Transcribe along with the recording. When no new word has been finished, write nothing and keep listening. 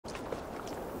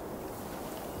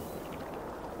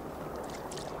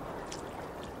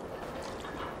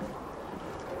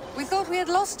we had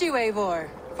lost you, Eivor.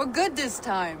 For good this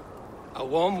time. A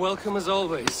warm welcome as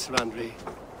always, Randvi.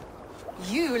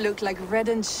 You look like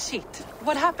reddened shit.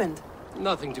 What happened?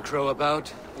 Nothing to crow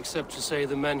about, except to say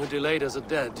the men who delayed us are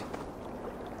dead.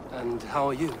 And how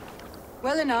are you?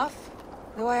 Well enough.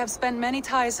 Though I have spent many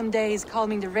tiresome days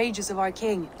calming the rages of our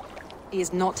king. He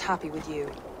is not happy with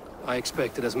you. I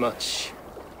expected as much.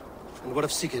 And what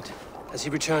of Sigurd? Has he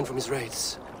returned from his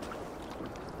raids?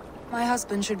 My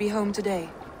husband should be home today.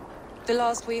 The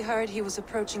last we heard, he was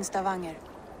approaching Stavanger.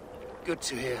 Good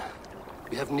to hear.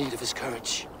 We have need of his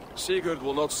courage. Sigurd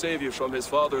will not save you from his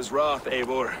father's wrath,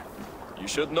 Eivor. You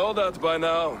should know that by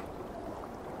now.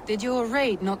 Did your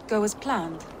raid not go as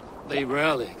planned? They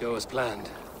rarely go as planned.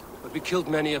 But we killed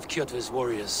many of Kjotve's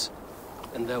warriors.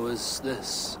 And there was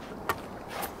this.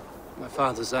 My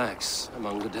father's axe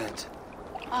among the dead.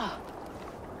 Ah.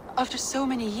 After so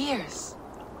many years.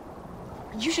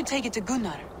 You should take it to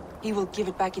Gunnar. He will give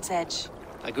it back its edge.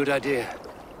 A good idea.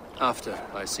 After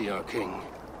I see our king.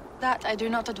 That I do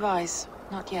not advise.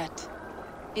 Not yet.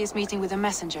 He is meeting with a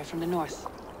messenger from the north.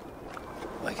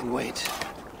 I can wait.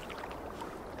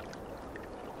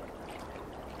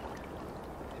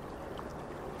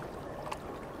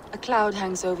 A cloud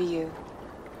hangs over you.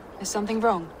 Is something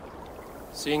wrong?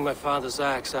 Seeing my father's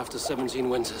axe after 17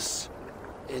 winters,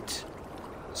 it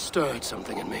stirred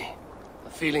something in me. A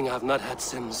feeling I've not had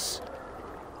since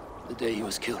the day he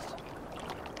was killed.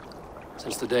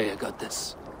 Since the day I got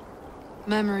this.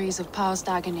 Memories of past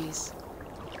agonies.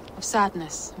 Of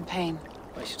sadness and pain.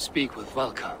 I should speak with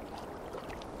Valka.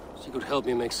 She could help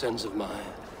me make sense of my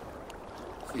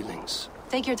feelings.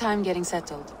 Take your time getting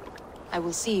settled. I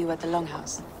will see you at the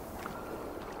Longhouse.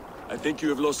 I think you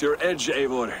have lost your edge,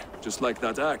 Eivor, just like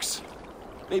that axe.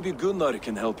 Maybe Gunnar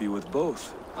can help you with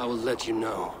both. I will let you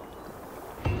know.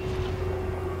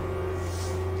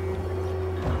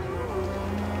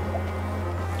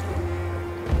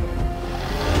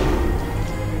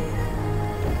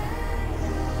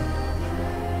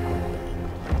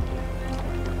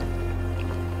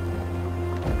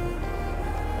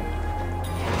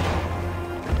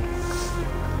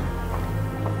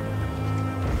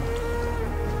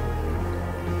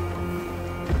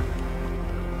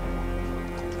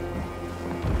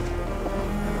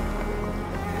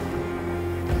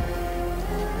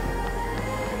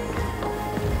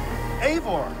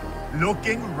 Eivor,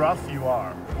 looking rough you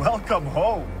are. Welcome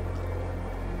home.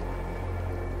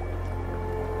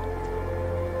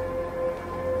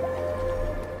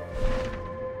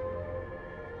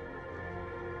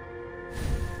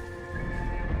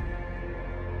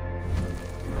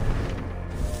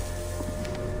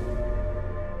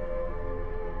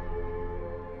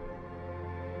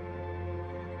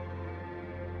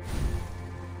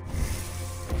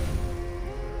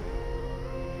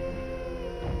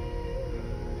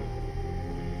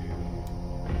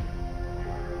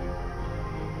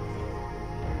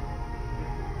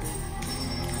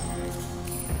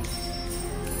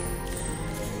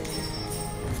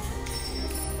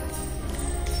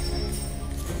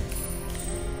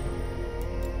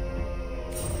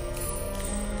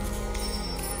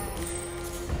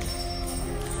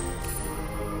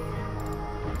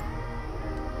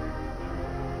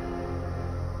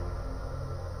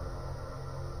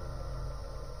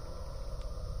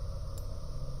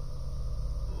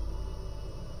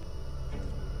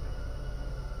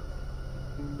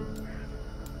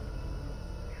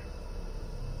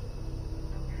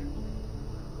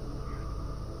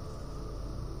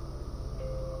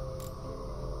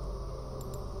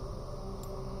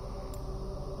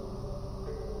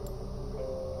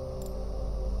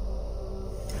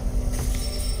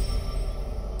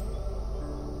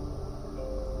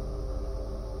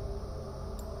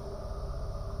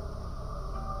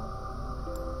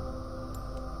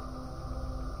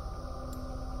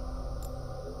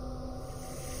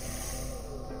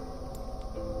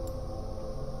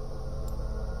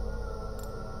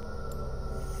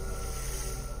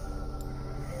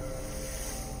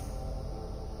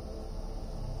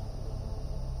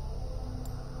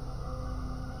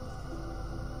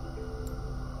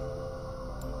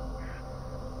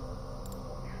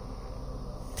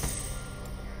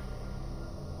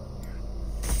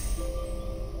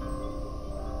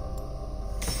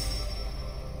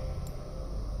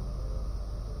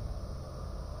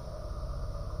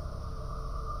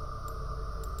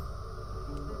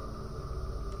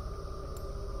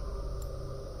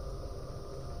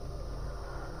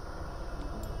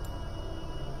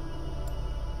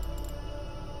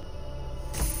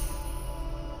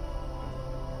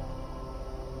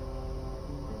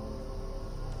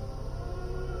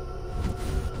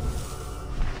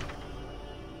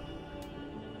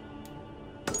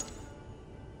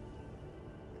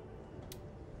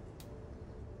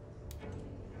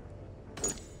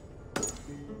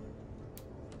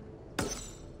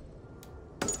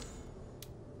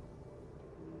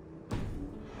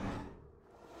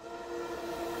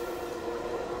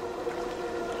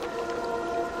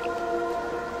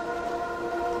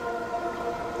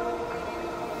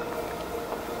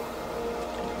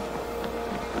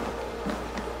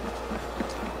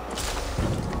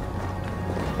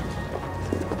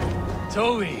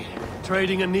 Toby,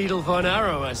 trading a needle for an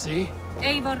arrow, I see.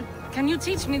 Eivor, can you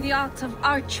teach me the art of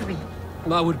archery?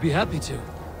 I would be happy to.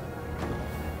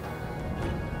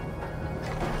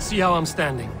 See how I'm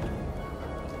standing.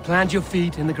 Plant your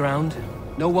feet in the ground,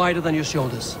 no wider than your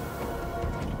shoulders.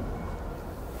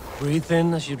 Breathe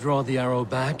in as you draw the arrow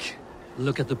back.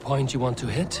 Look at the point you want to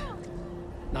hit.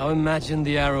 Now imagine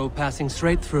the arrow passing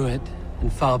straight through it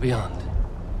and far beyond.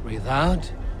 Breathe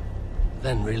out,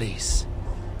 then release.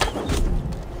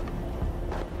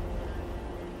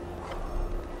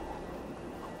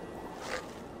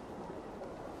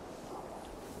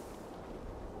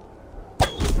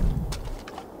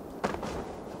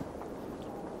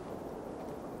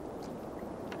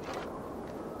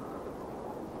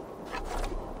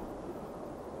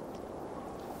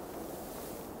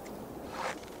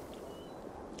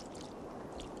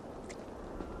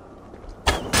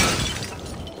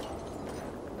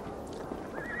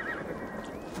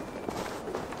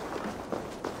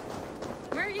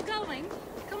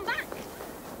 Come back!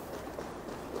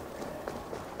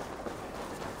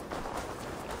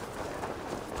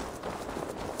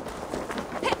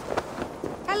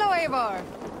 Hello, Eivor.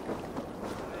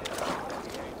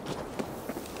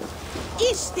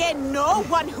 Is there no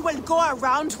one who will go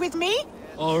around with me?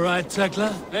 All right,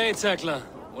 Tekla. Hey, Tekla.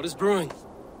 What is brewing?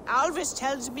 Alvis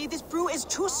tells me this brew is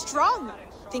too strong.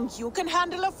 Think you can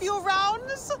handle a few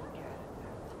rounds?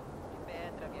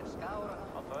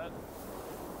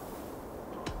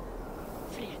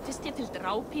 Fréttist ég til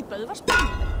dráp í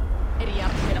Böðvarsbænum?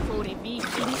 Jarðherra fór í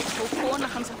Víking og kona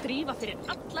hans að drífa fyrir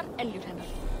allar eljur hennar.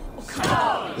 Og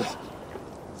kann...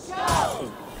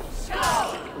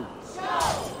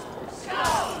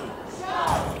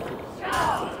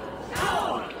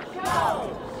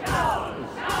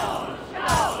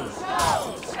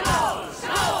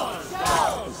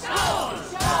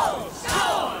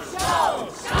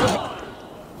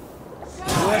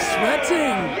 We're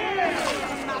sweating!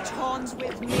 Match horns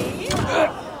with me?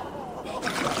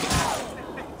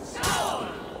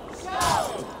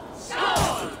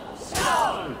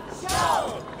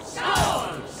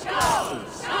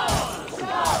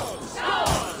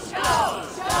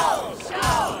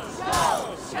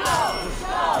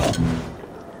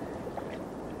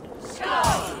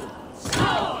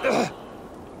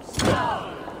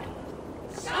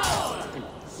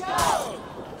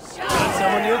 Got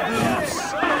some on your boots.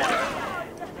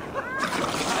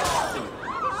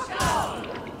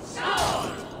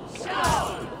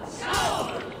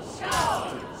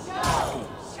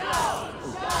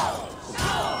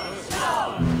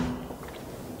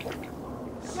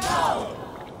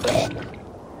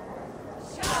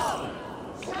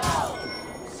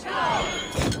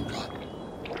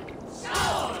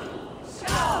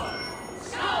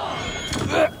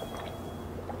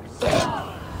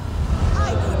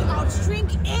 I could outdrink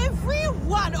every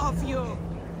one of you.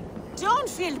 Don't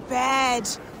feel bad.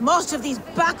 Most of these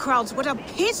backgrounds would have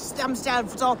pissed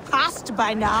themselves off past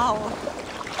by now.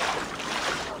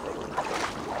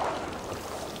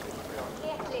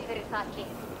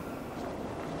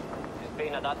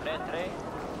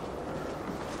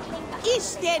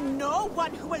 Is there no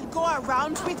one who will go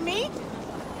around with me?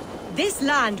 This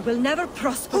land will never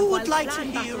prosper. Who would while like to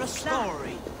clan hear a battles stand.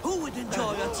 story? Who would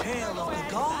enjoy a tale of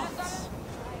the gods?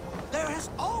 There has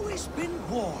always been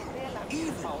war,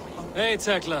 even Hey,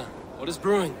 Tekla. What is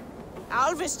brewing?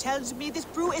 Alvis tells me this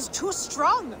brew is too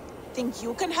strong. Think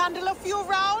you can handle a few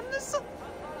rounds?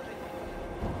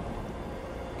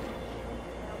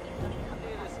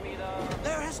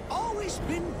 there has always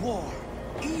been war,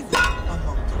 even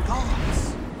among the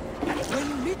gods.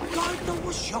 When Midgard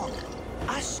was young,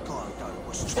 Asgard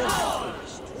was torn.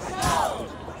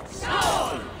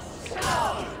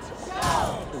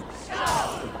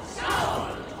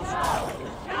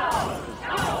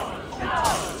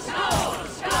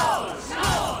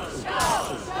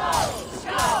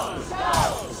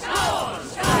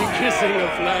 Be kissing a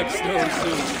flagstone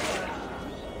soon.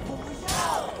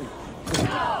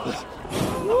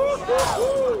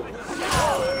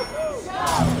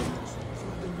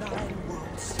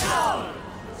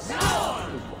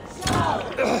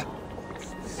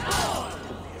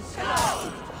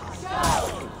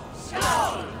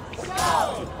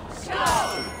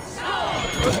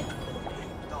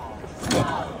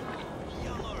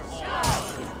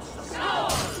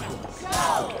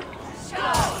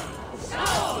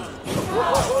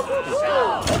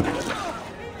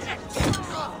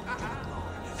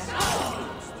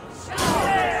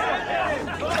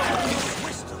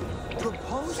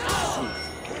 Proposed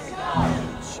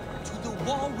to the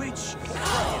war witch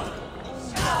Freya.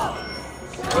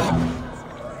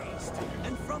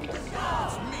 And from the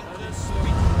gods, Mick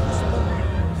spoke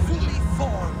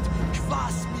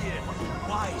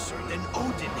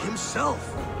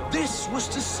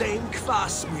the same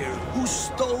Kvasmir whose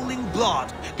stolen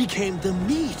blood became the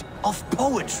meat of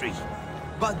poetry.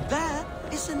 But that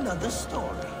is another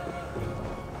story.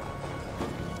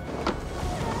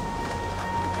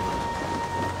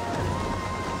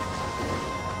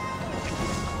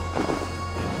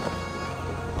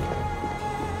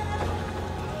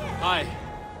 Hi.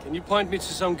 Can you point me to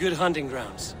some good hunting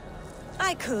grounds?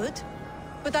 I could,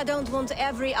 but I don't want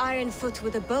every ironfoot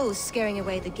with a bow scaring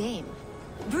away the game.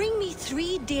 Bring me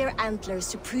 3 deer antlers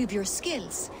to prove your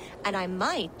skills, and I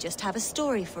might just have a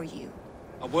story for you.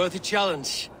 A worthy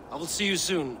challenge. I will see you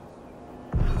soon.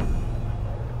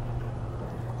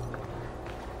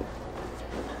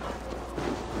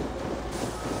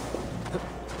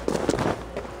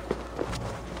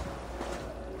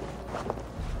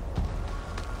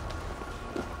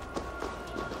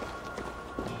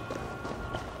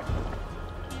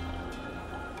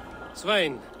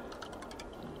 Svein,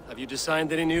 have you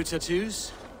designed any new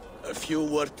tattoos? A few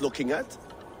worth looking at?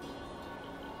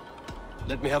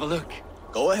 Let me have a look.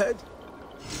 Go ahead.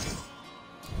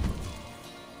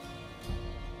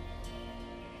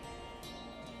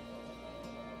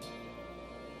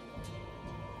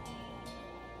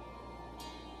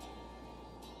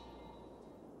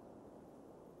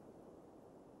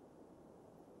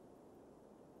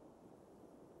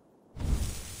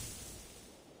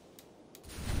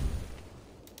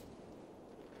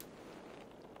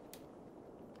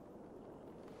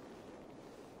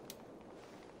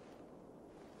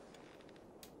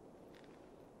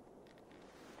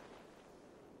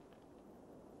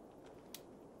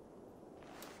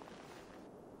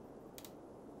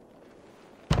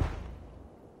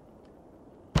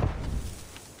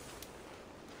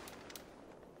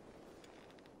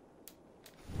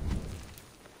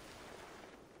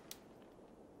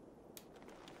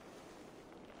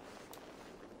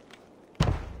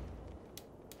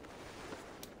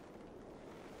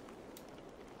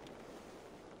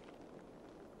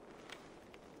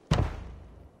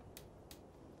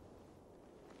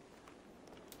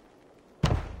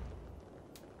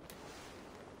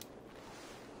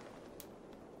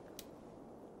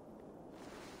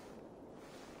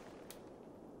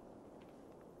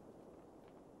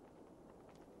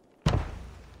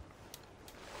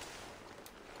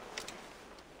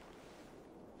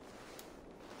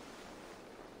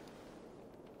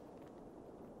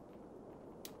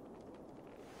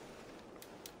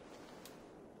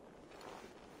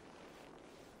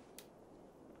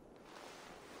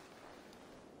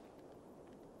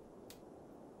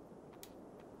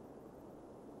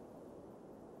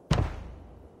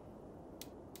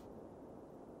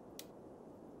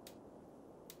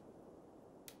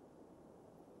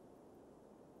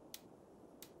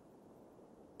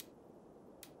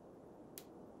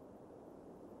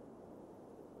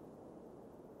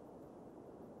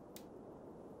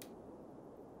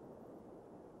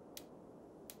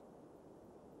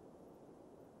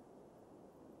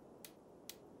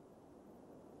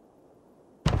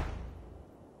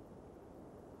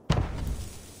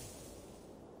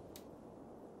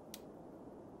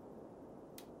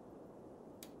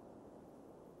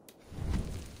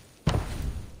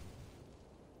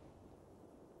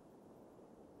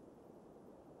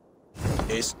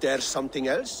 Is there something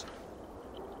else?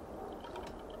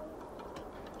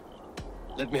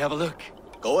 Let me have a look.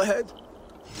 Go ahead.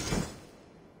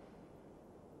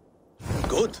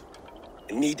 Good.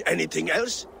 Need anything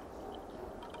else?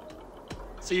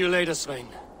 See you later, Svein.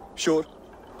 Sure.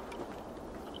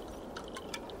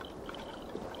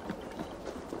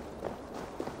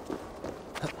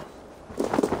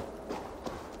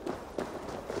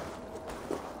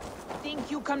 Think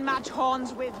you can match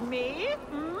horns with me?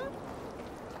 Hmm?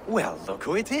 Well, look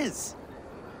who it is.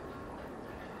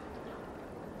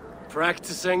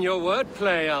 Practicing your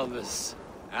wordplay, Albus.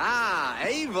 Ah,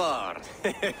 Eivor!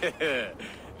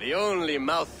 The only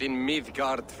mouth in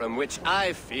Midgard from which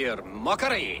I fear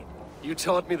mockery. You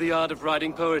taught me the art of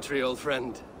writing poetry, old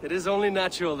friend. It is only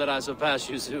natural that I surpass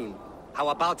you soon. How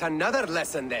about another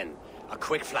lesson then? A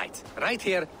quick flight. Right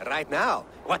here, right now.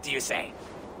 What do you say?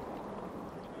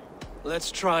 Let's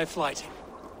try flighting.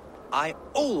 I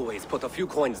always put a few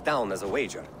coins down as a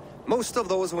wager. Most of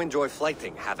those who enjoy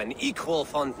flighting have an equal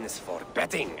fondness for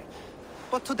betting.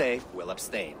 But today, we'll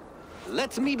abstain.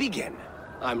 Let me begin.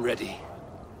 I'm ready.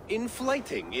 In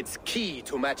flighting, it's key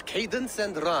to match cadence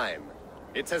and rhyme.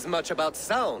 It's as much about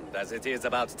sound as it is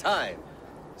about time.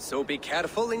 So be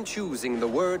careful in choosing the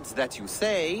words that you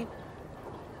say.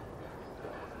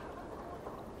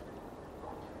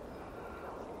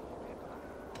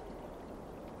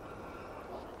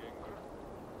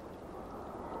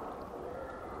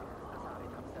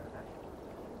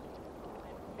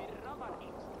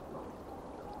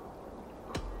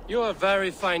 You're a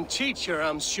very fine teacher.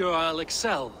 I'm sure I'll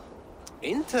excel.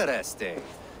 Interesting.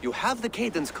 You have the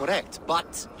cadence correct,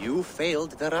 but you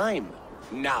failed the rhyme.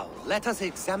 Now, let us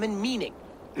examine meaning.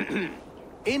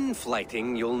 In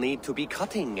flighting, you'll need to be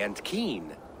cutting and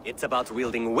keen. It's about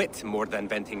wielding wit more than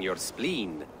venting your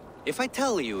spleen. If I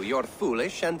tell you you're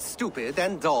foolish and stupid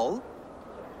and dull,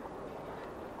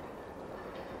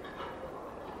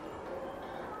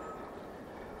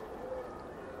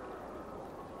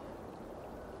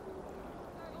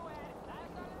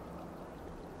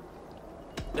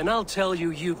 then I'll tell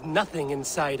you you've nothing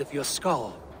inside of your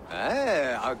skull.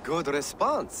 a good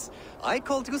response. I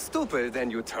called you stupid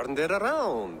and you turned it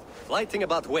around. Flighting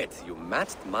about wit, you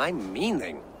matched my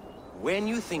meaning. When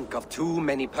you think of too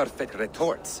many perfect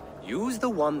retorts, use the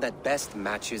one that best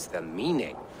matches the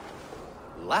meaning.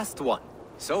 Last one.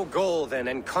 So go then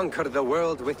and conquer the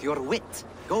world with your wit.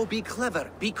 Go be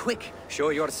clever, be quick, show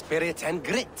your spirit and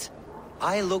grit.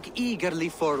 I look eagerly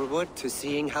forward to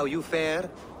seeing how you fare.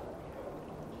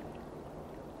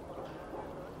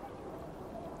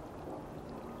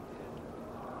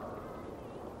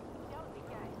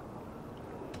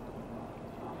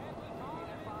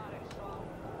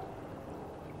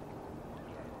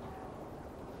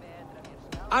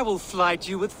 I will flight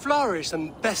you with flourish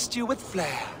and best you with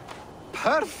flair.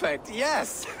 Perfect,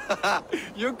 yes!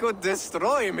 You could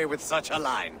destroy me with such a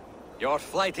line. Your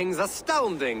flighting's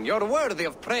astounding, you're worthy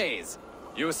of praise.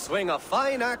 You swing a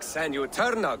fine axe and you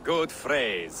turn a good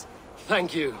phrase.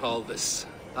 Thank you, Alvis.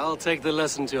 I'll take the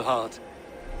lesson to heart.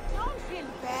 Don't feel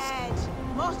bad.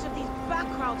 Most of these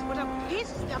backgrounds would have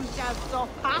pissed themselves off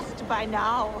past by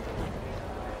now.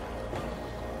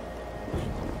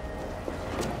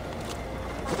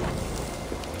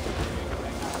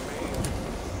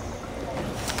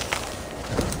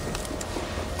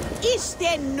 Is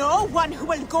there no one who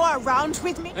will go around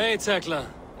with me? Hey, Tekla.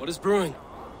 What is brewing?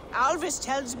 Alvis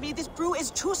tells me this brew is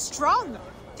too strong.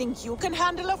 Think you can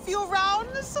handle a few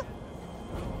rounds?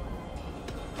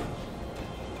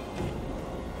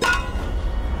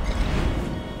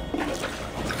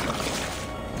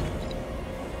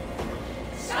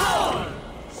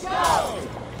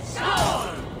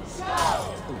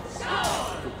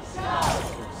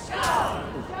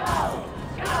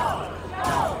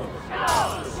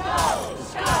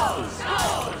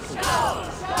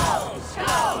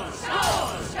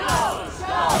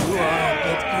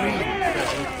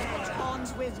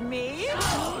 Tones with me?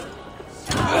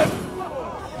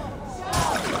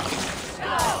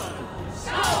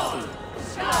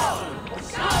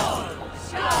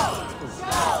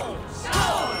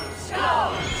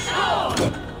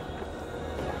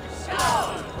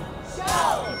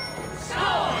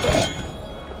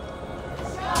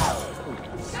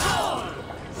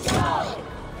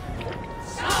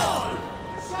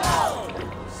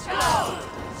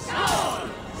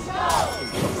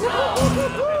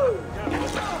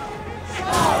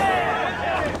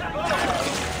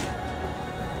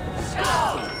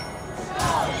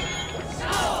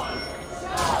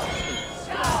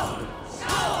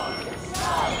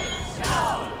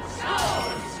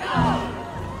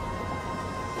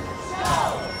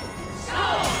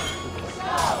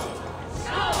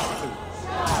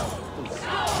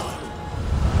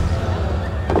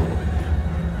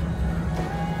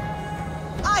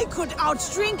 I could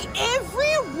outdrink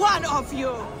every one of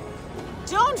you!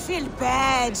 Don't feel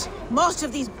bad. Most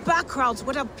of these backgrounds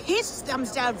would have pissed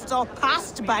themselves off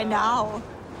past by now.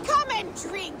 Come and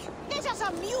drink. Let us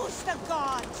amuse the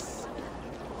gods.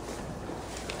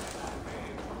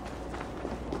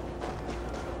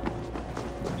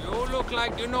 You look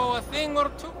like you know a thing or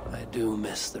two. I do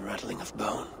miss the rattling of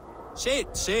bone.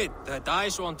 Sit, sit. The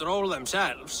dice won't roll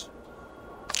themselves.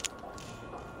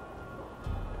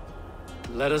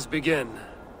 Let us begin.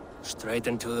 Straight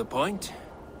and to the point.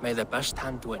 May the best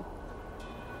hand win.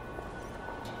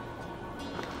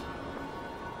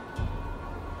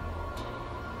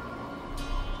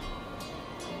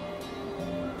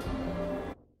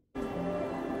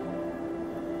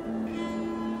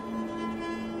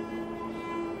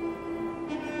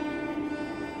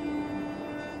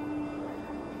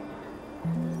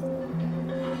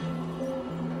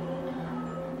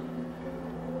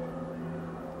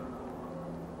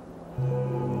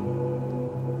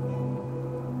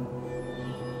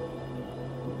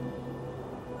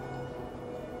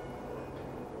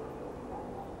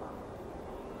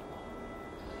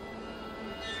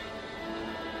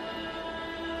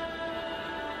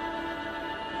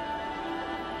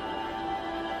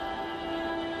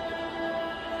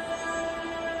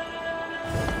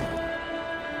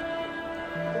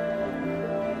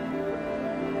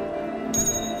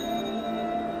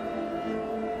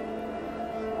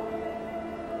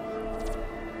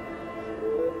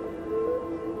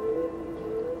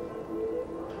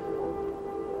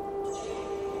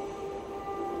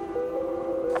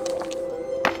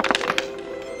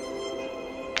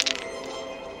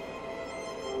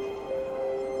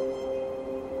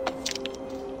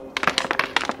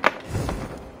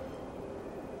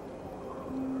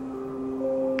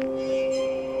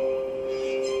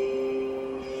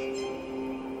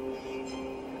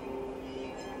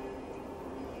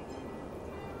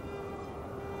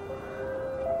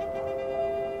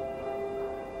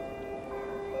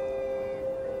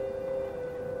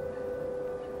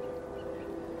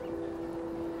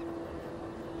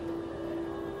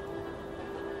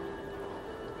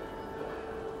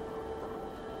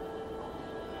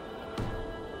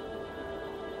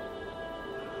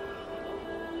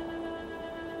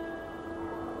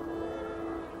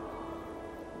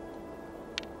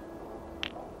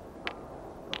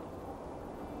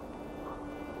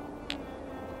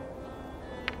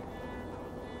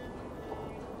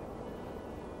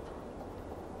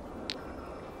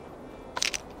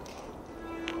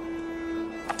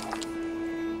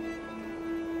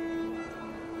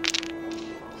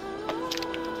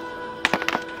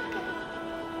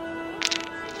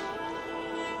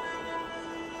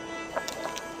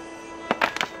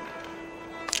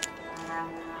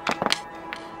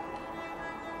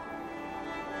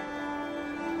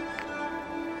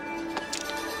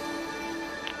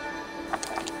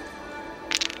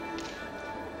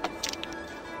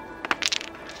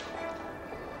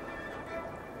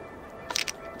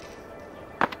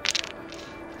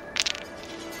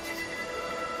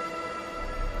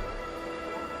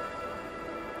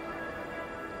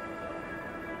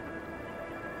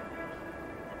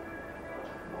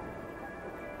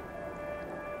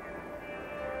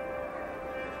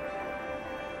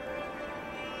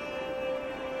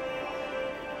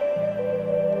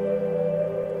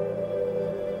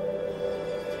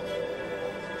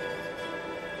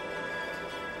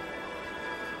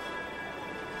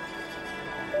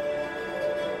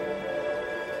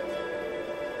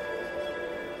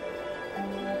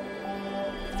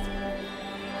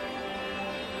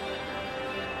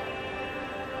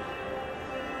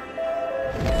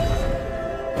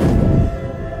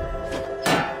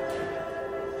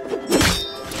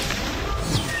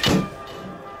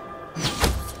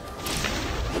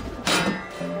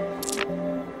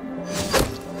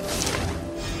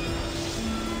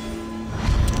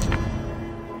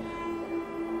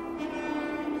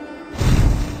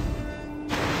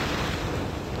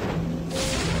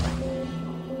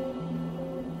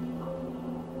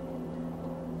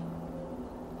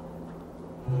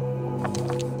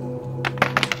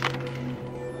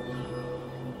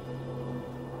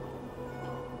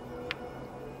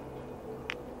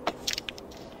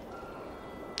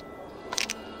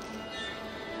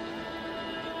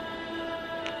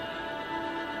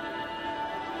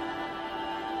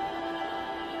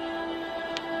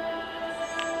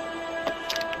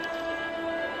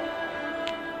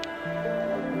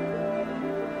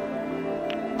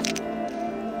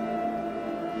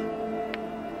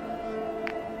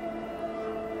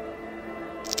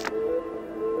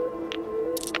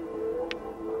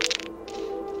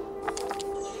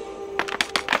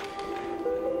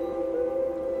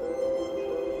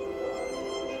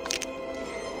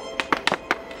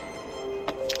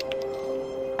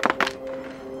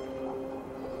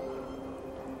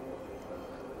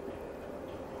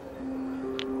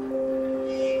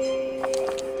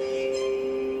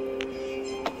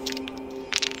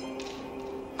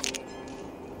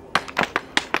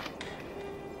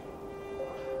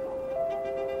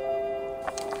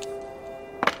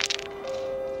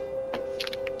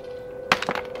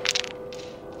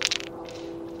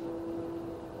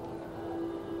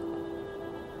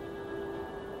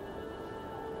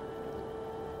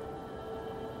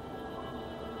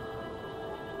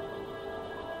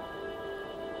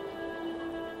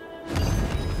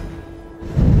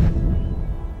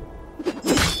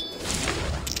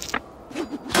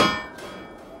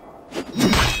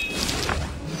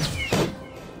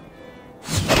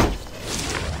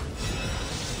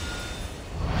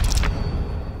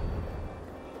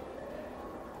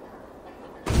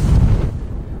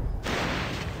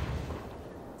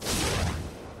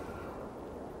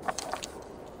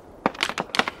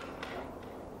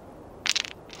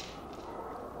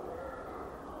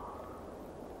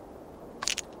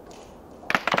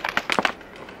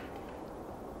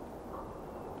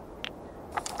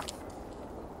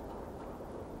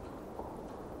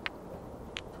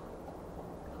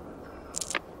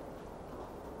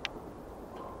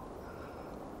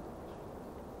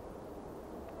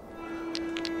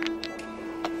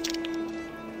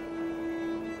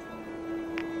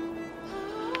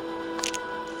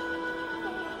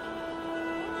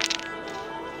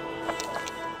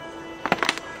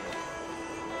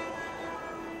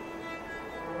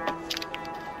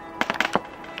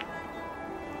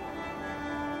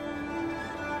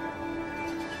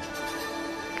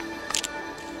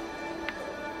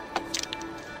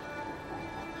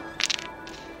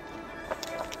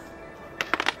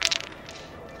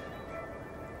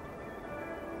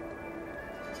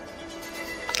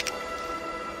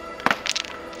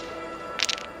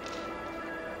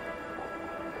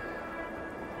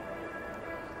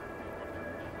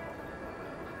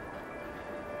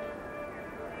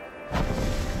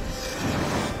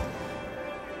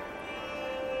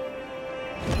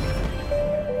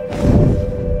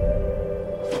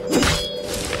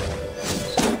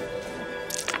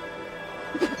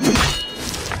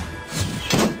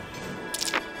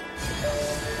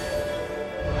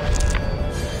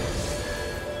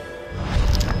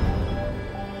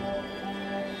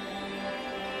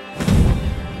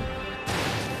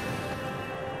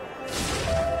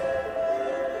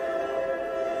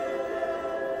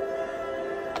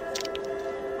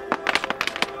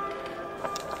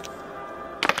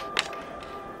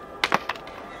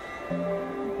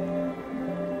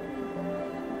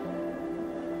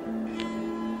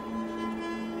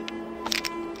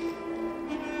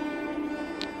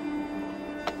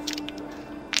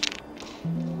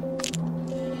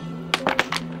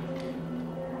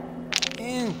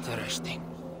 Interesting.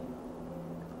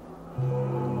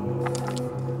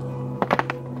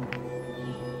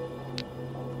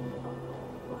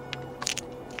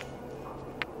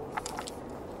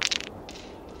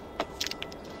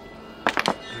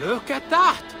 Look at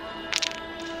that!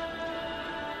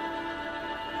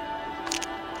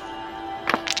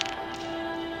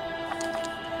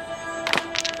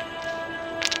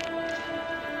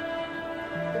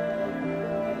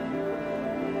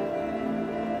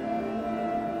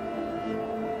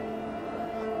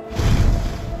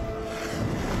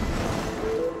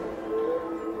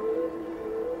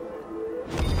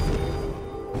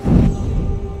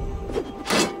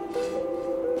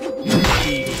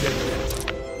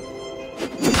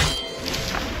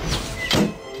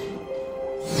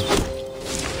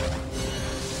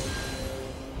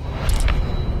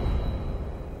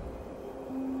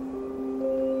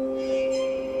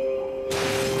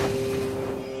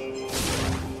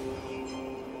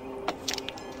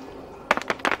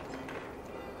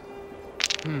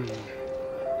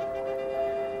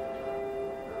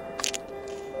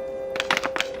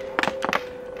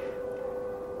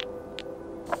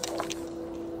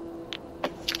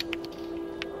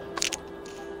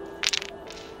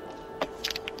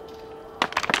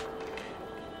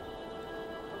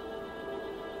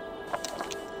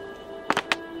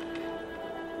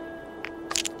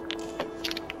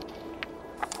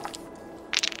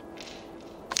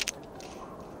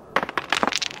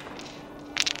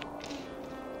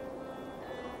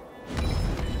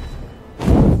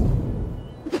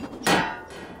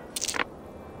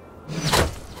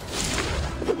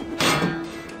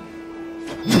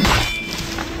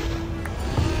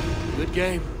 good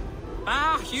game.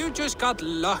 Ah, you just got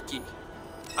lucky.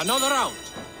 Another round.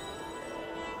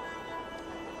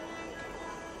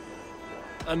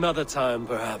 Another time,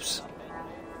 perhaps.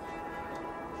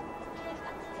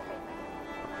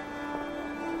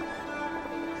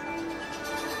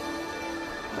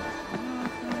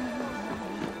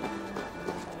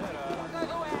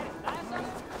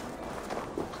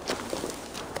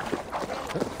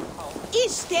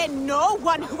 Is there no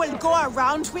one who will go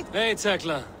around with... Hey,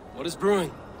 Tekla. What is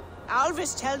brewing?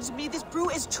 Alvis tells me this brew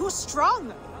is too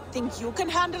strong. Think you can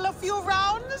handle a few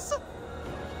rounds?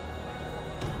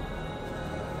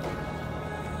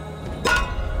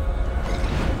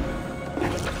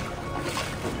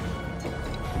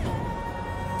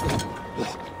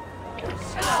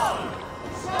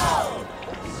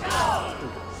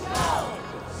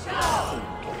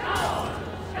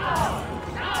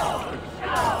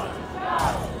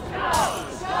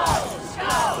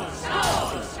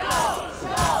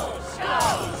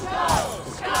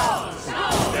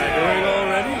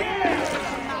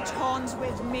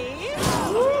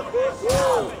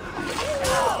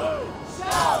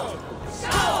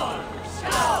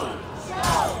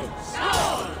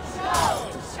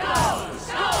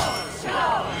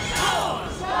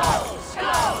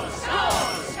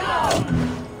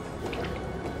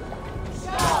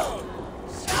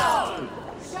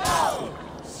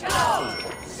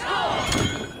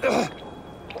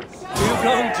 You're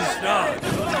going to start.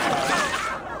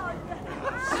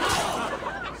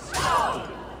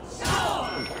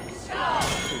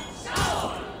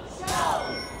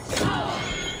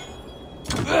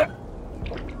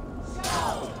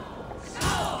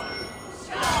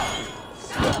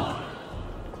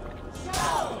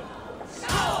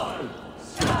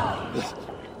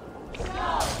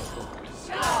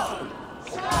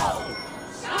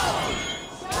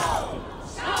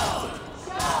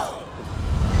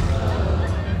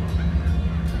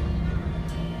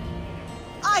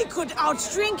 I could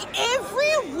outdrink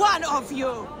every one of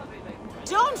you!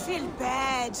 Don't feel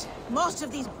bad. Most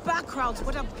of these backgrounds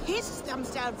would have pissed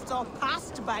themselves off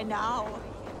past by now.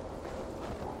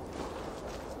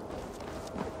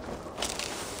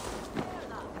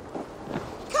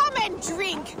 Come and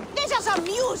drink! Let us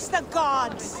amuse the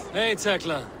gods! Hey,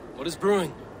 Tekla. What is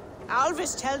brewing?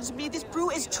 Alvis tells me this brew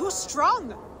is too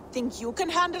strong. Think you can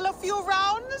handle a few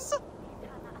rounds?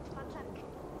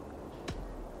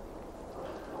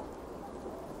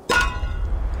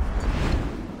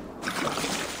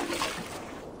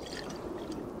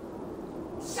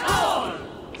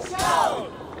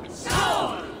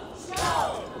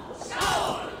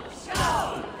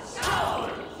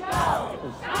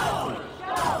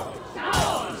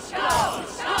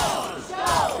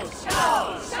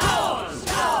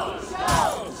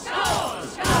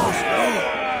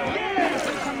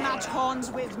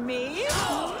 With me?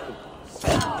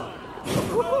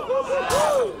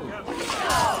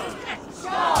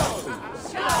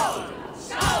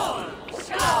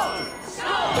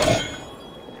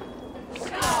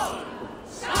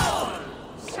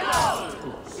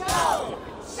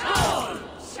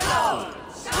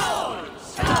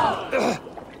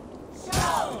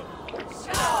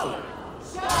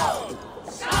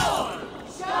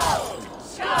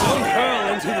 Don't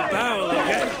hurl into the barrel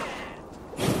again.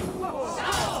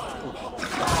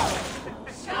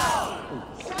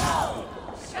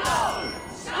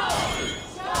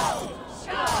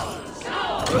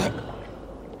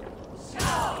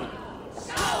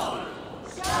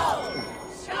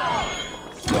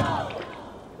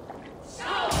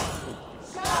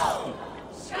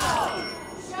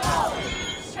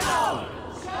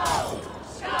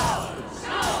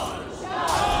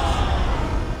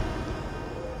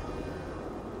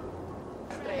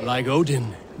 Like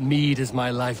Odin, mead is my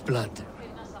lifeblood.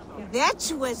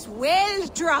 That was well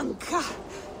drunk.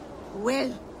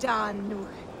 Well done.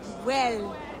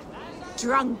 Well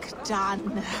drunk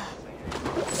done.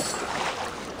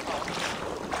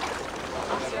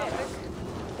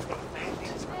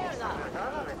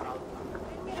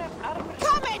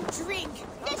 Come and drink.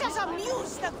 Let us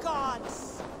amuse the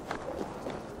gods.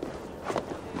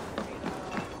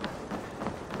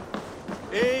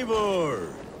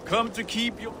 Eivor, come to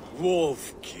keep your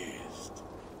wolf kissed.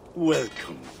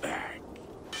 Welcome back.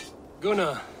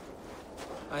 Gunnar,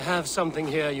 I have something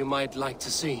here you might like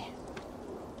to see.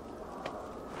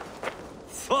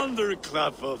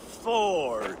 Thunderclap of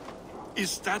Thor!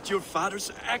 Is that your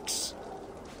father's axe?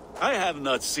 I have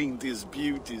not seen this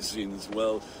beauty since,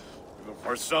 well,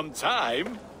 for some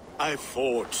time. I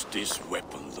forged this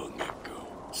weapon long ago.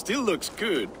 Still looks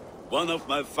good. One of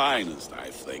my finest, I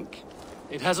think.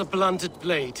 It has a blunted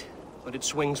blade, but it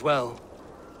swings well.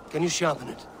 Can you sharpen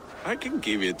it? I can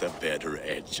give it a better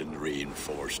edge and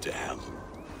reinforced the handle.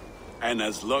 And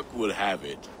as luck would have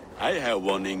it, I have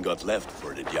one ingot left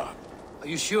for the job. Are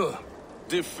you sure?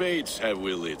 The fates have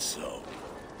willed it so.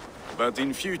 But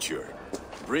in future,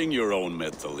 bring your own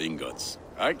metal ingots.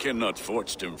 I cannot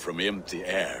forge them from empty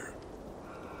air.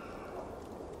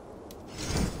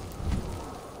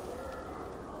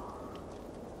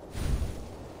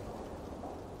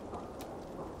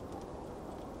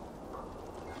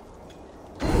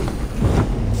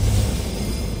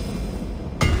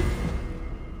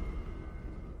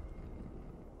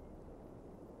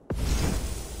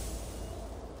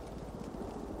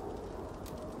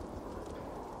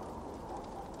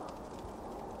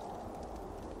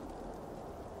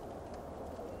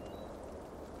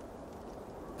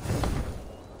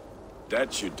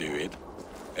 That should do it.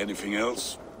 Anything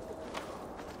else?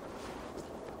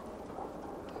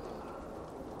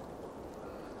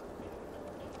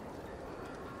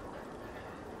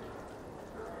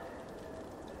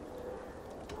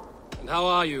 And how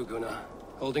are you, Gunnar?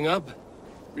 Holding up?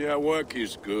 Yeah, work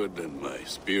is good and my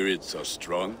spirits are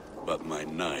strong, but my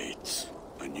nights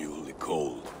are newly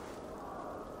cold.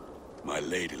 My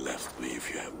lady left me,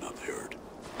 if you have not heard.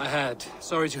 I had.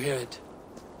 Sorry to hear it.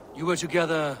 You were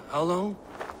together how long?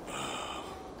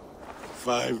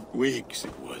 5 weeks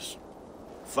it was.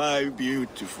 5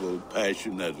 beautiful,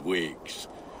 passionate weeks.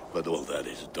 But all that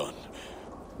is done.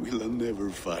 Will I never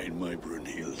find my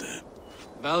Brunhilde?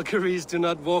 Valkyries do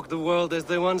not walk the world as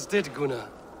they once did, Gunnar.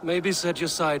 Maybe set your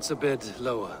sights a bit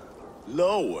lower.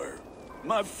 Lower?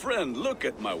 My friend, look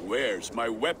at my wares, my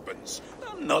weapons.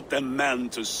 I'm not a man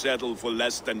to settle for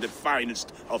less than the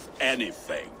finest of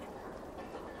anything.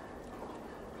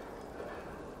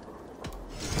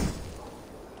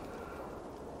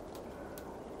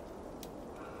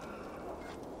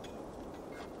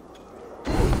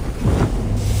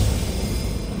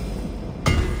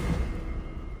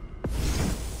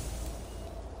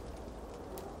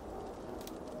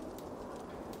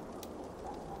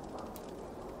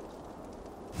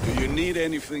 Do you need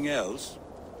anything else?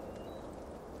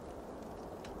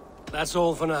 That's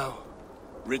all for now.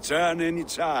 Return any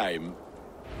time.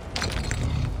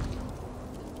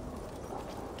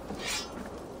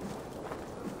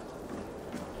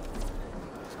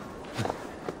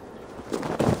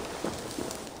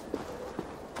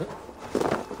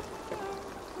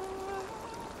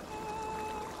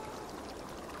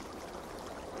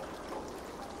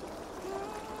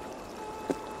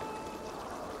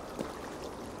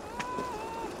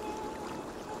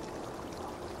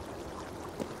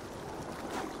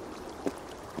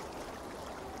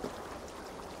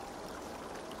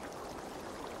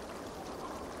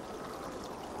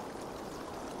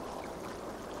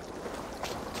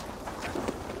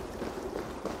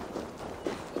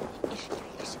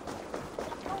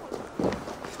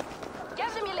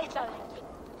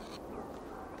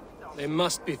 They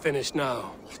must be finished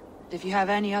now. If you have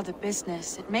any other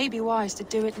business, it may be wise to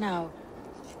do it now.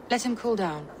 Let him cool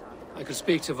down. I could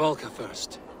speak to Volker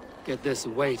first. Get this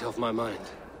weight off my mind.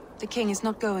 The king is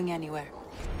not going anywhere.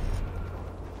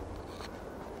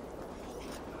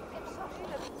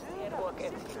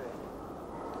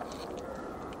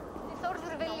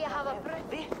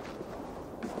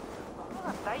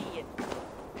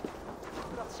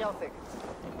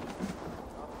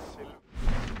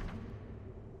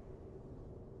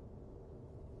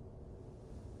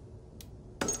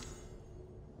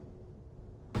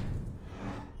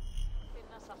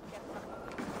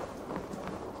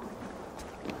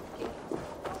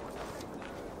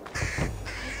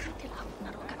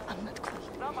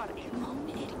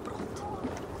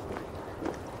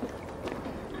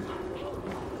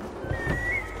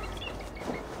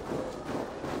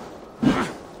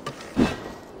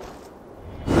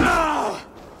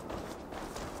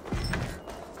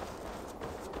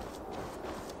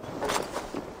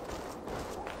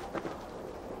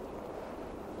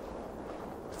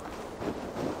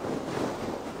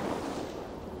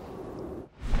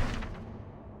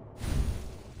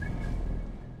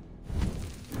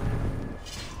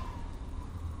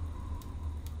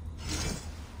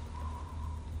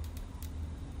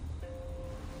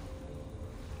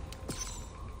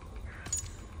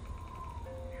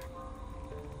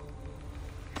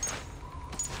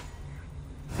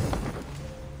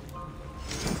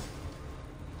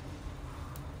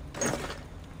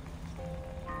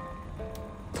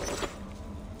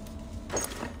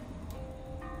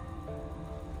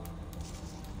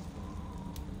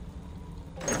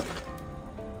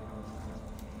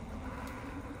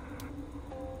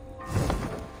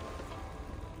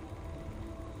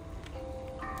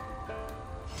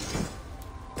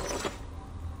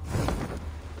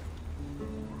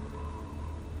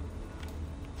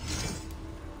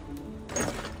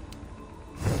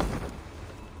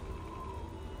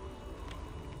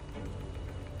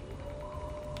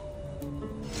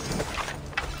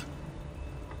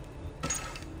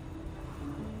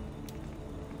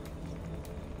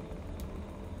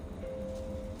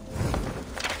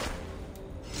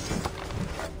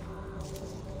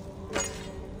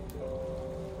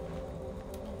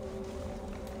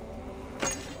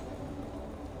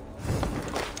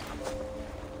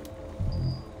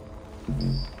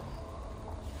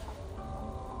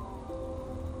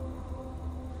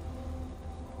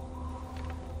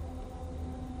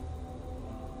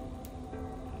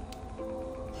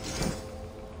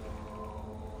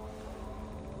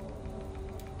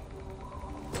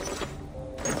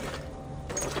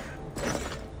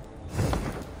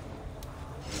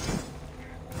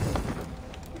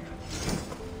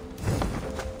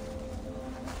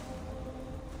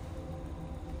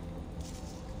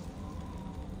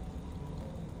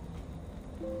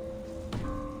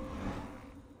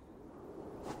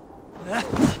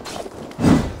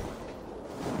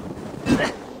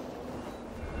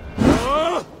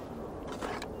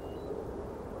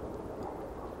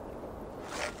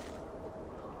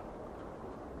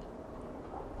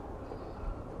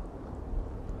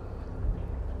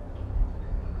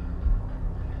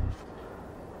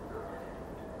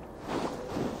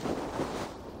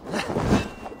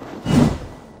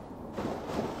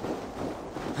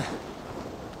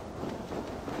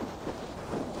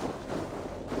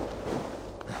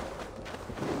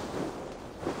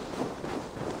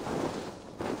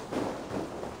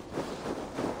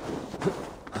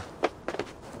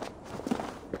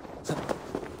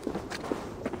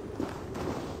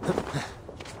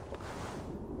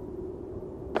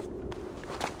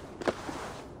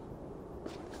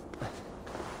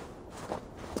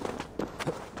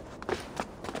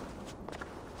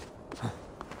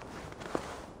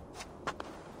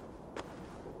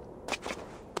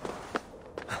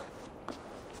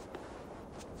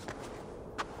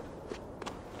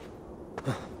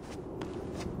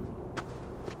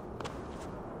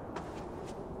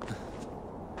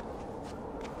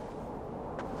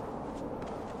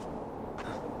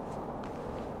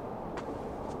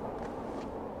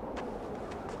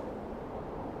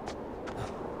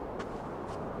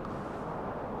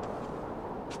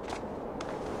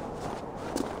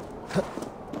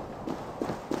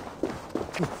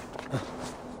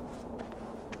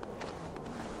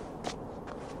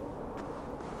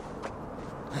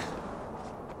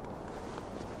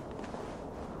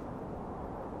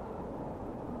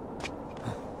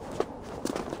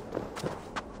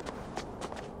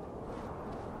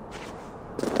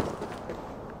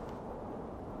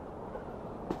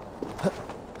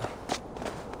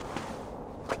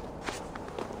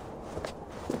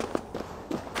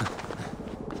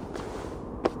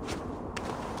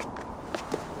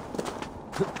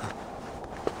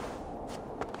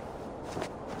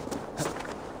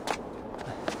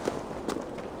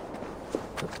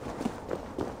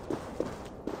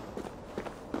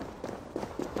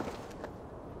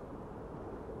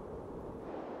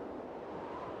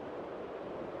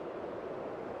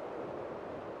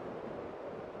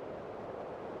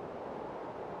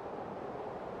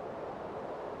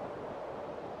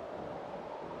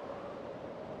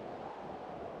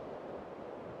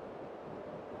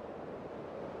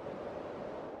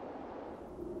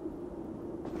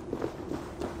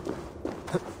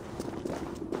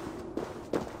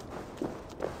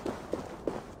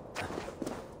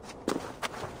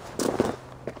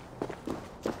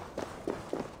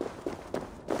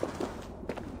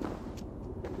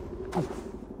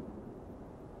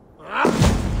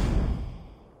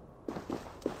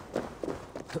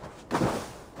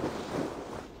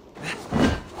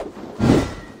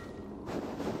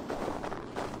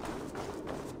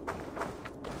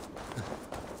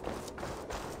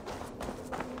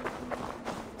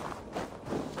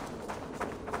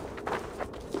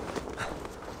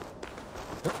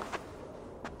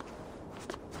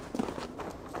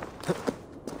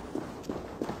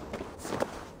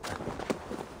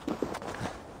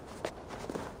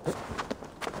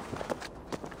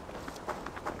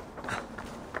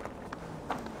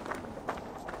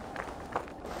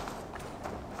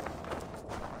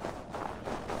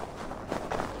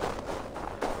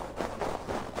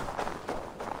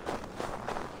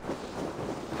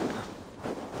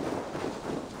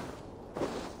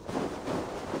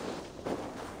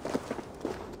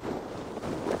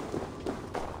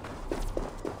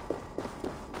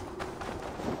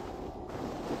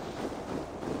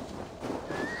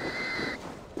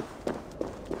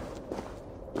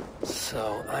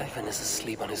 So, Ivan is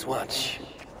asleep on his watch.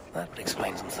 That would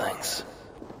explain some things.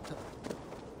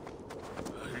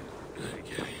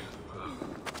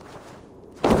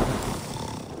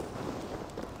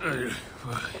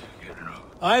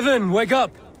 Ivan, wake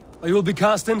up! Or you'll be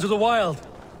cast into the wild.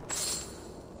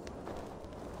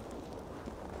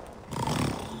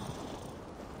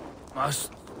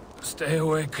 Must stay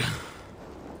awake.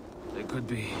 They could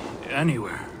be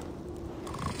anywhere.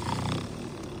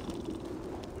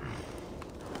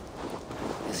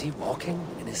 Is he walking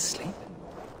in his sleep?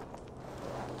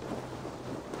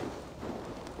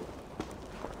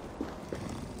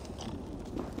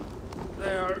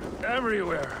 They are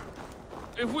everywhere.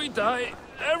 If we die,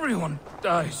 everyone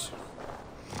dies.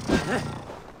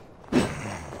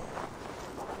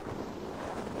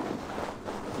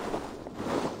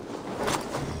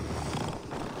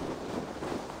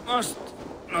 Must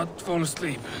not fall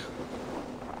asleep.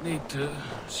 Need to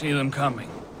see them coming.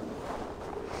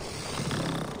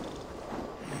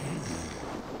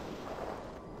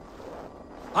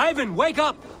 Ivan, wake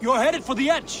up! You're headed for the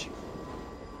edge!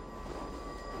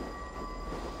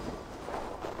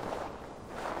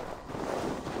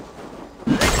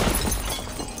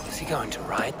 going to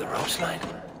ride the rope slide?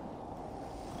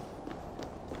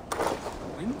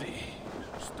 Windy.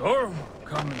 Storm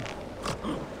coming.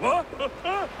 What?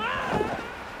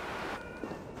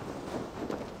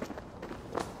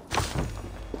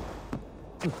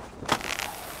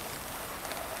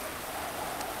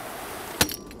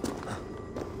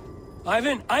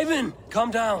 Ivan!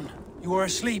 Calm down. You were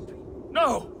asleep.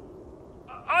 No!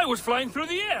 I was flying through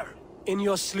the air! In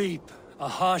your sleep. A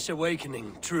harsh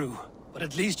awakening, true. But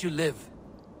at least you live.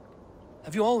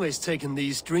 Have you always taken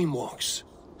these dream walks?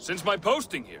 Since my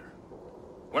posting here.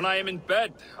 When I am in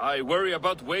bed, I worry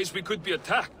about ways we could be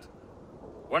attacked.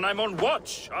 When I'm on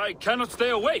watch, I cannot stay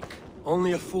awake.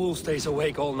 Only a fool stays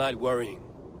awake all night worrying.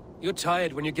 You're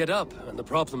tired when you get up, and the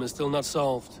problem is still not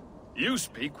solved. You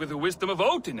speak with the wisdom of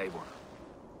Odin, Eivor.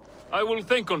 I will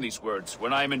think on these words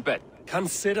when I am in bed.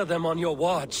 Consider them on your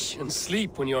watch, and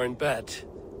sleep when you're in bed.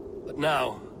 But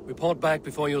now, report back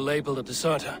before you're labeled a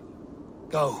deserter.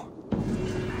 Go.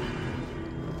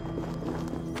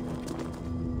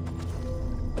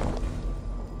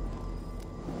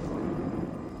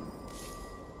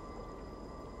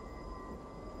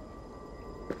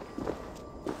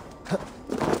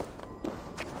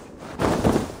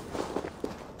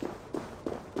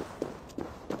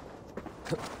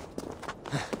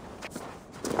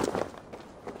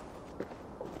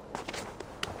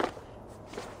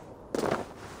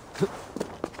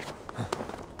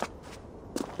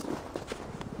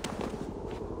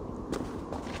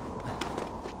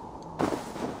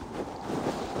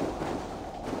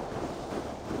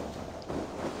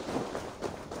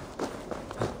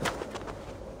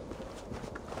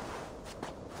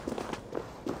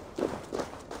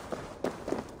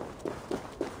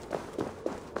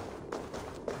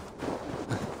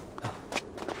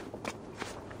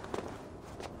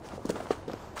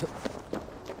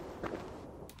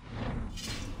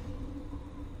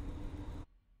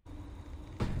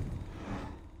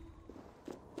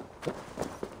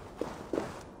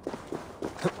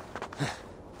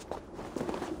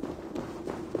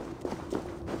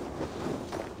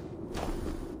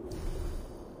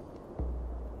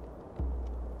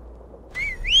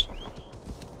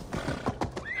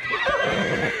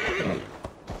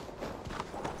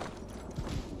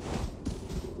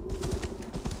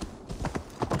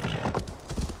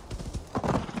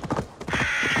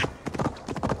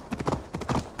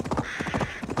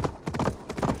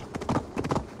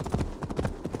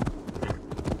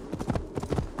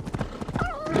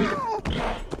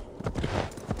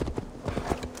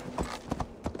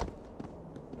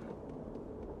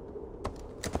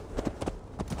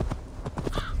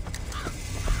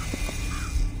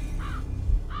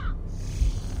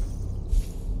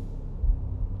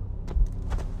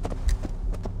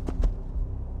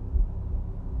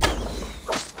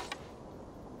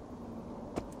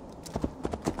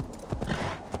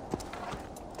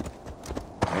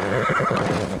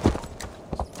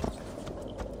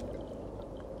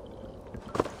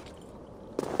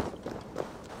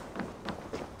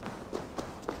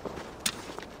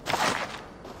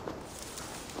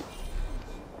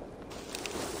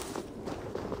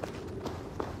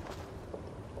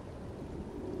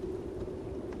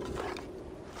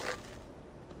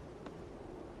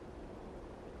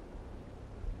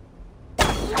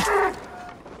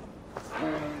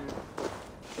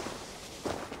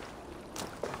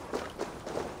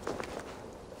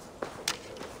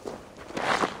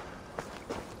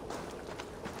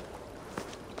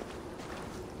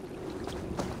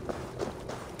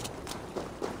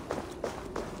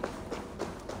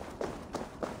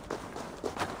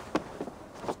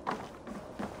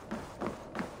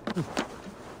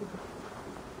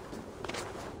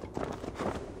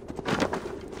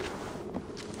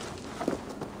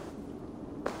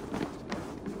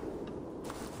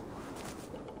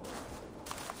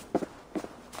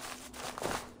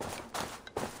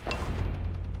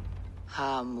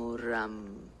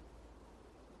 Hamuram.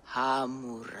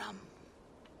 Hamuram.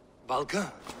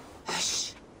 Valka?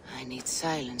 Hush. I need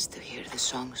silence to hear the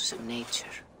songs of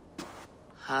nature.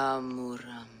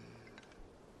 Hamuram.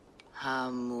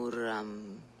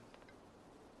 Hamuram.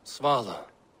 Svala.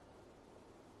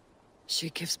 She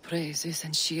gives praises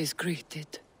and she is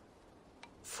greeted.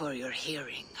 For your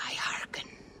hearing I hearken,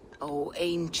 O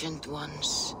ancient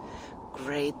ones,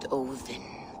 great Odin,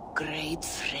 great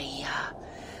Freya.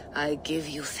 I give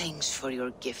you thanks for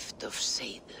your gift of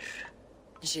Seder.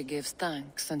 She gives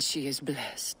thanks and she is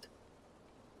blessed.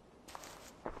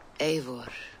 Eivor,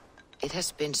 it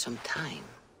has been some time.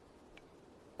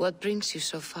 What brings you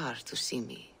so far to see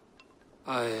me?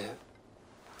 I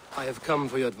have come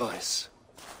for your advice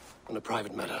on a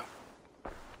private matter.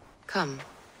 Come.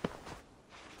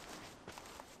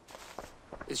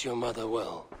 Is your mother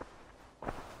well?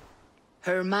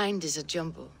 Her mind is a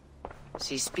jumble.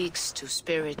 She speaks to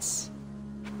spirits.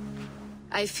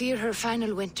 I fear her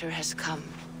final winter has come,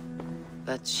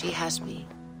 but she has me.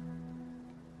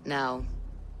 Now,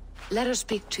 let us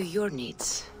speak to your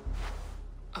needs.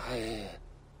 I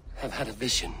have had a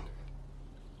vision.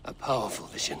 A powerful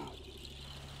vision.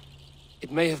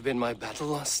 It may have been my battle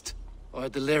lust, or a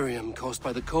delirium caused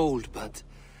by the cold, but...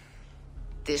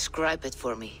 Describe it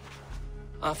for me.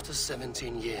 After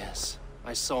 17 years,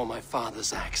 I saw my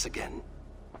father's axe again.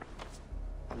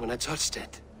 And when I touched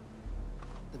it,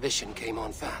 the vision came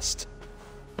on fast.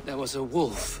 There was a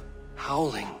wolf,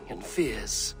 howling and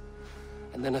fierce,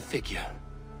 and then a figure.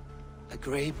 A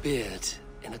grey beard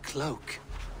in a cloak,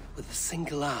 with a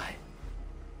single eye.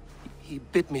 He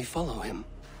bid me follow him.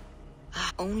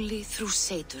 Only through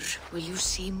Satyr will you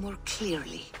see more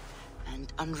clearly,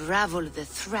 and unravel the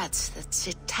threads that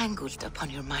sit tangled upon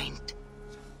your mind.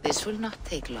 This will not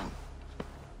take long.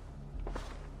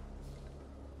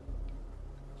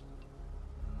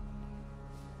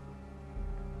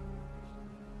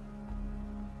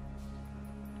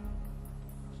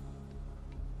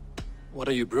 What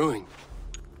are you brewing?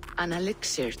 An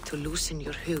elixir to loosen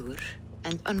your hugur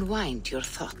and unwind your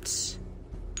thoughts.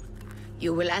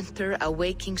 You will enter a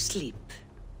waking sleep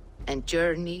and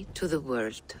journey to the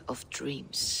world of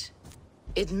dreams.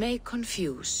 It may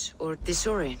confuse or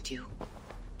disorient you,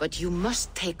 but you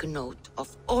must take note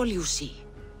of all you see.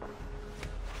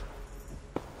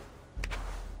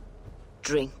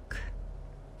 Drink.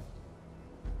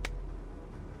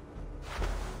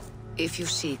 If you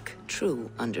seek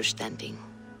true understanding.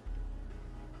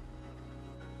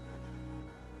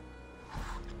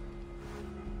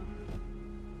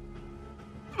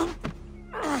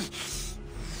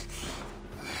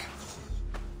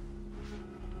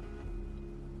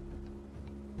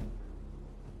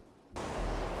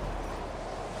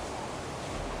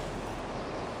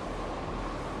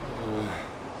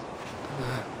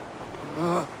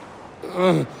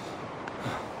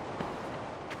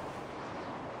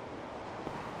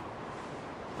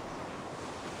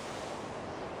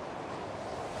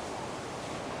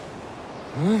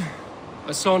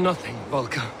 I saw nothing,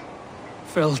 Volka.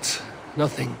 Felt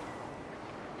nothing.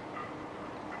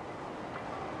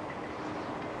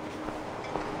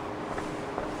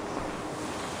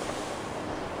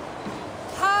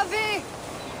 Harvey!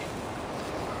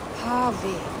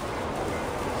 Harvey!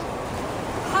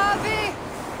 Harvey!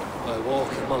 I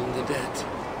walk among the dead.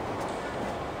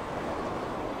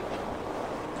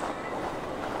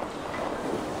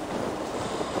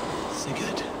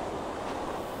 Sigurd.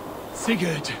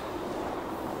 Sigurd!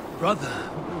 Brother,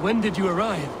 when did you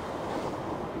arrive?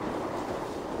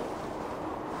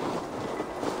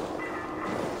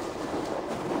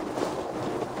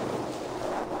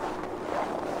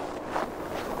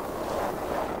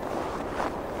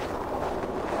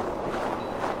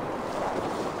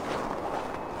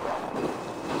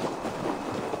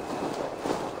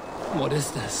 What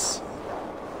is this?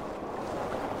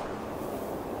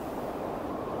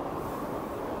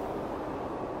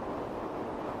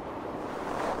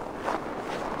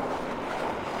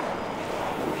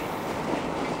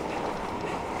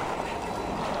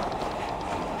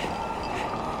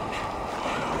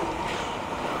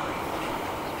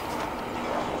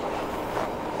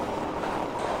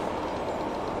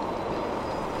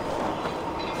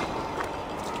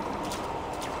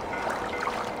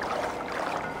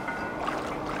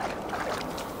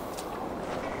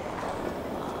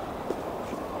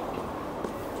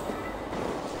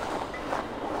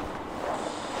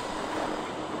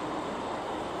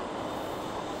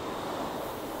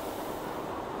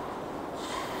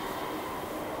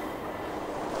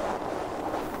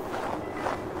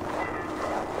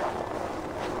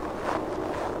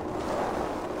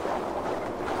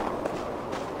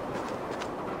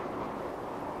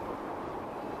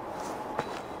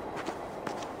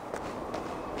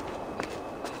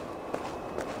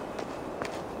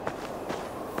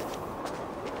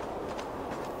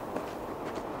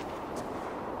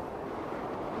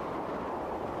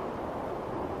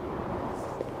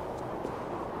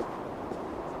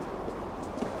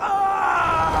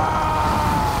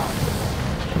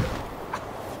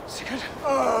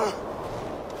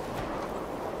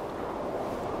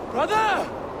 Brother!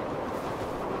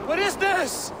 What is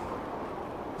this?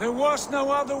 There was no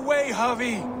other way,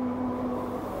 Javi.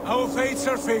 Our fates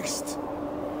are fixed.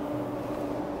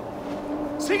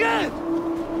 Sigurd!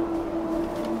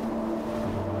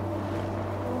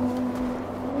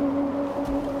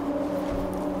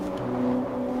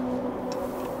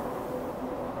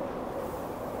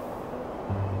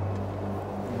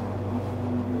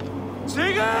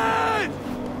 Sigurd!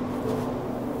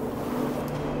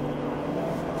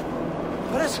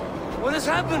 What has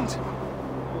happened?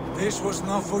 This was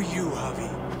not for you,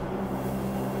 Javi.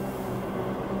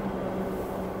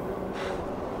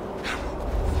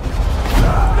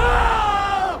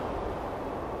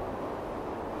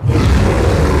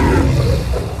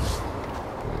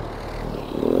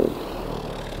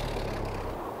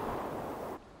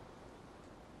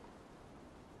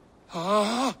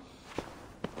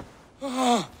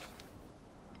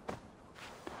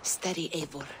 Steady,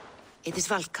 Eivor. It is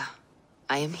Valka.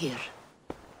 I am here.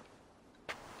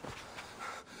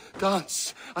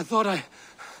 Gods, I thought I...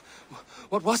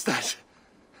 What was that?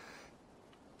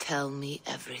 Tell me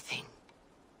everything.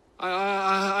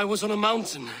 I was on a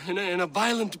mountain, in a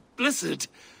violent blizzard,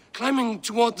 climbing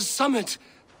toward the summit,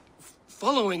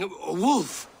 following a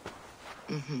wolf.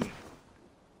 Mm-hmm.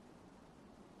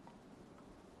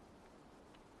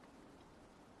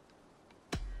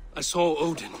 I saw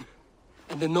Odin,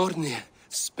 and the Nornir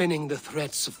spinning the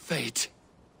threads of fate.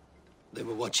 They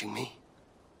were watching me.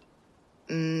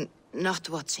 Not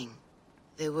watching.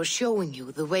 They were showing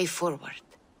you the way forward.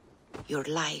 Your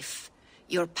life,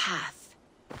 your path,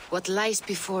 what lies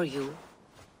before you,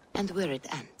 and where it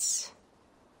ends.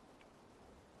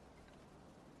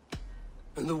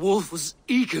 And the wolf was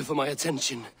eager for my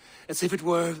attention, as if it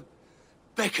were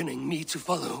beckoning me to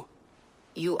follow.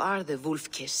 You are the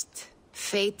wolf-kissed,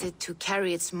 fated to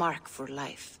carry its mark for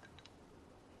life.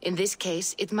 In this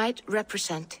case, it might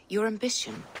represent your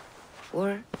ambition,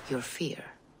 or your fear.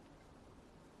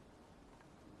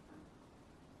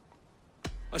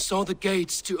 I saw the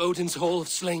gates to Odin's Hall of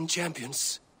Slain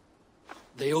Champions.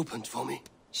 They opened for me.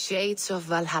 Shades of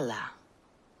Valhalla,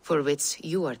 for which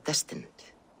you are destined.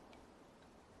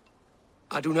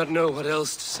 I do not know what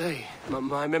else to say.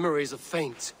 My memories are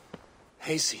faint,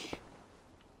 hazy.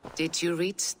 Did you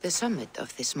reach the summit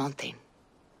of this mountain?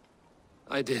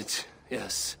 I did,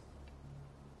 yes.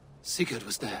 Sigurd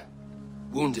was there,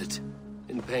 wounded,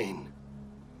 in pain.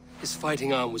 His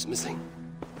fighting arm was missing.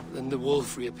 Then the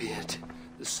wolf reappeared,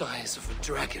 the size of a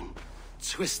dragon,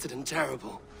 twisted and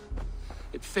terrible.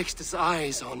 It fixed its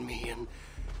eyes on me and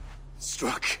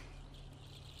struck.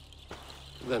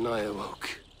 Then I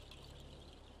awoke.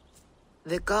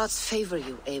 The gods favor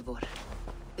you, Eivor.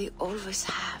 They always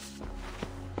have.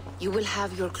 You will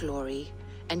have your glory,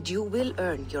 and you will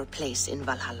earn your place in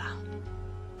Valhalla.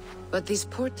 But these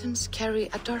portents carry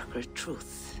a darker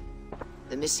truth.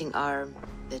 The missing arm,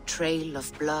 the trail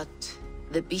of blood,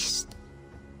 the beast.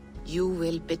 You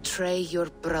will betray your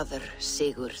brother,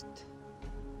 Sigurd.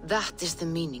 That is the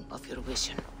meaning of your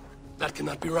vision. That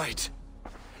cannot be right.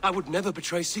 I would never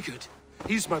betray Sigurd.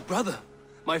 He's my brother,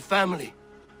 my family.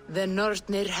 The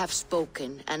Nornir have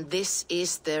spoken, and this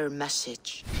is their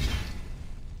message.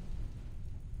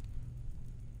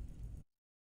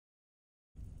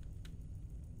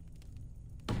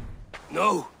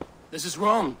 No, this is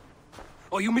wrong.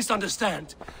 Or you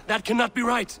misunderstand. That cannot be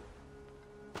right.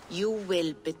 You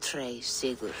will betray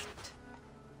Sigurd.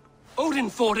 Odin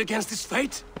fought against his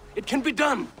fate. It can be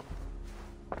done.